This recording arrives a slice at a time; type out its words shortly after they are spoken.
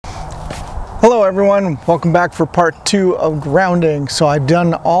Hello everyone, welcome back for part 2 of grounding. So I've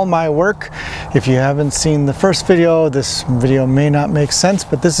done all my work. If you haven't seen the first video, this video may not make sense,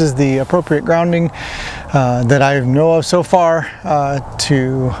 but this is the appropriate grounding that I know of so far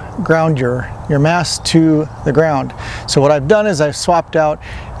to ground your mast to the ground. So what I've done is I've swapped out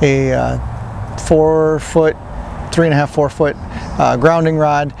a 4 foot, 4 foot grounding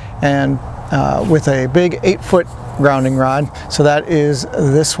rod and with a big 8 foot grounding rod. So that is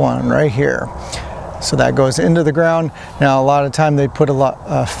this one right here. So that goes into the ground. Now a lot of time they put a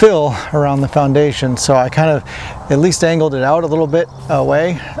lot fill around the foundation, so I kind of at least angled it out a little bit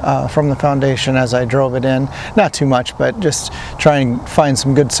away from the foundation as I drove it in. Not too much, but just try and find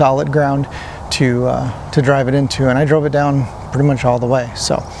some good solid ground to drive it into, and I drove it down pretty much all the way.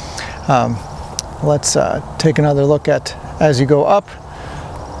 So let's take another look at as you go up.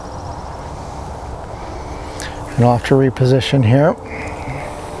 And I'll have to reposition here.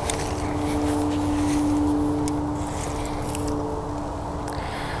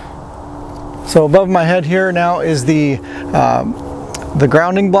 So above my head here now is the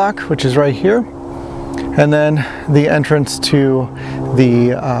grounding block, which is right here, and then the entrance to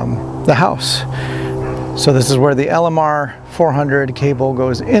the house. So this is where the LMR 400 cable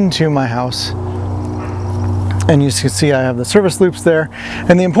goes into my house. And you can see I have the service loops there.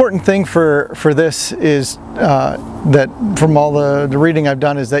 And the important thing for this is that from all the reading I've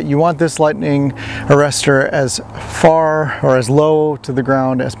done is that you want this lightning arrestor as far or as low to the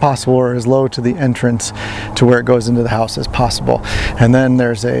ground as possible, or as low to the entrance to where it goes into the house as possible. And then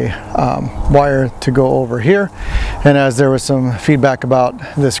there's a wire to go over here. And as there was some feedback about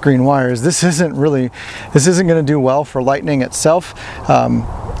this green wires, this isn't going to do well for lightning itself.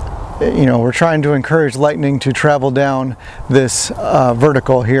 You know, we're trying to encourage lightning to travel down this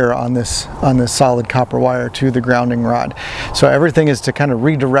vertical here on this solid copper wire to the grounding rod. So everything is to kind of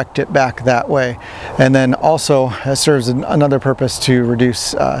redirect it back that way, and then also it serves another purpose to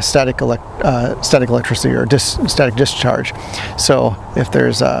reduce static electricity or static discharge. So if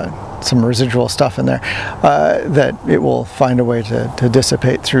there's some residual stuff in there, that it will find a way to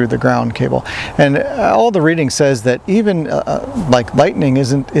dissipate through the ground cable. And all the reading says that even like lightning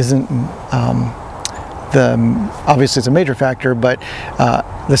isn't obviously it's a major factor, but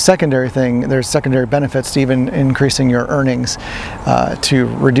the secondary thing, there's secondary benefits to even increasing your earnings, to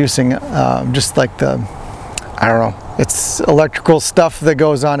reducing just like I don't know, it's electrical stuff that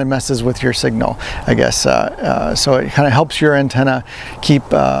goes on and messes with your signal, I guess. So it kind of helps your antenna keep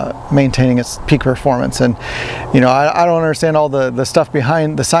maintaining its peak performance. And you know, I don't understand all the stuff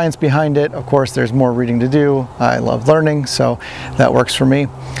behind the science behind it. Of course, there's more reading to do. I love learning, so that works for me.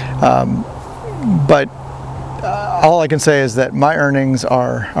 But all I can say is that my earnings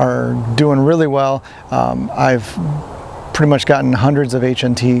are doing really well. I've pretty much gotten hundreds of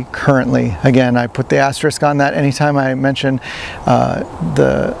HNT currently. Again, I put the asterisk on that anytime I mention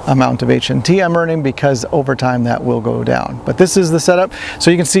the amount of HNT I'm earning, because over time that will go down. But this is the setup. So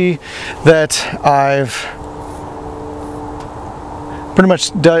you can see that I've pretty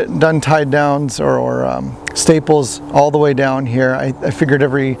much done tied downs or staples all the way down here. I figured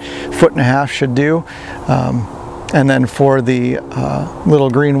every 1.5 foot should do. And then for the little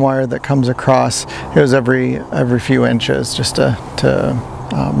green wire that comes across, it was every few inches, just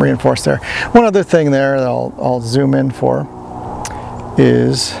to reinforce there. One other thing there that I'll zoom in for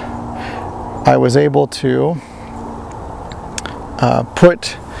is I was able to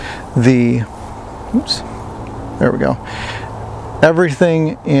put the, oops, there we go,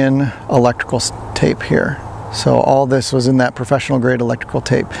 everything in electrical tape here. So all this was in that professional grade electrical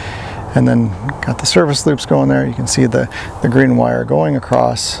tape. And then got the service loops going there. You can see the green wire going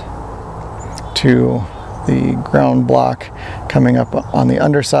across to the ground block, coming up on the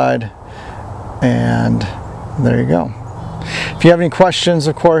underside, and there you go. If you have any questions,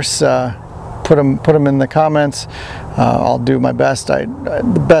 of course, put them in the comments. I'll do my best.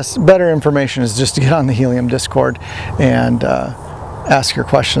 Better information is just to get on the Helium Discord and ask your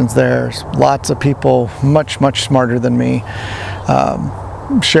questions there. There's lots of people much smarter than me,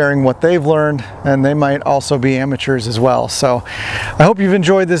 sharing what they've learned, and they might also be amateurs as well. So I hope you've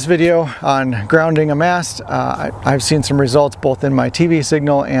enjoyed this video on grounding a mast. I've seen some results both in my TV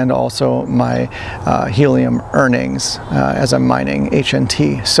signal and also my helium earnings as I'm mining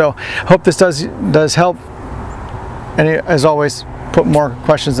HNT. So hope this does help. And as always, put more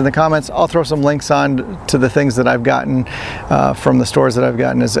questions in the comments. I'll throw some links on to the things that I've gotten from the stores that I've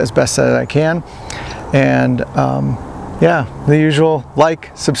gotten as best as I can. And yeah, the usual: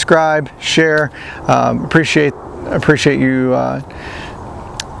 like, subscribe, share. Appreciate you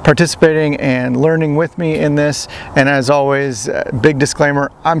participating and learning with me in this. And as always, big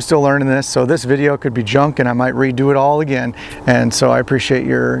disclaimer, I'm still learning this, so this video could be junk and I might redo it all again. And so I appreciate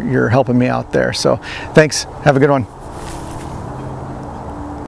your helping me out there. So thanks, have a good one.